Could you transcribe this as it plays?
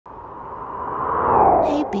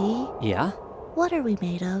B? Yeah? What are we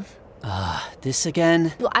made of? This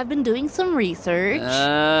again? Well, I've been doing some research.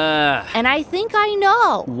 And I think I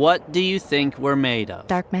know. What do you think we're made of?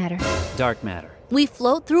 Dark matter. Dark matter. We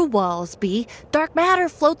float through walls, B. Dark matter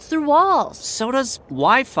floats through walls. So does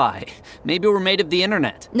Wi-Fi. Maybe we're made of the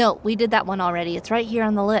internet. No, we did that one already. It's right here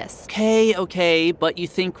on the list. Okay, but you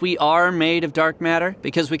think we are made of dark matter?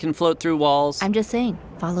 Because we can float through walls? I'm just saying,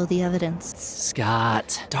 follow the evidence.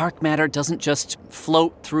 Scott, dark matter doesn't just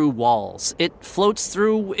float through walls. It floats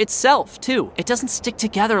through itself, too. It doesn't stick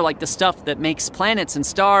together like the stuff that makes planets and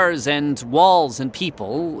stars and walls and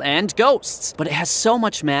people and ghosts. But it has so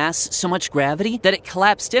much mass, so much gravity, that it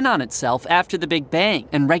collapsed in on itself after the Big Bang,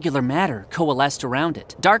 and regular matter coalesced around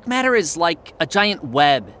it. Dark matter is like a giant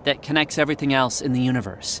web that connects everything else in the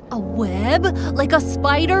universe. A web? Like a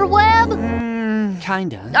spider web?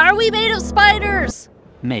 Kinda. Are we made of spiders?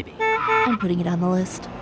 Maybe. I'm putting it on the list.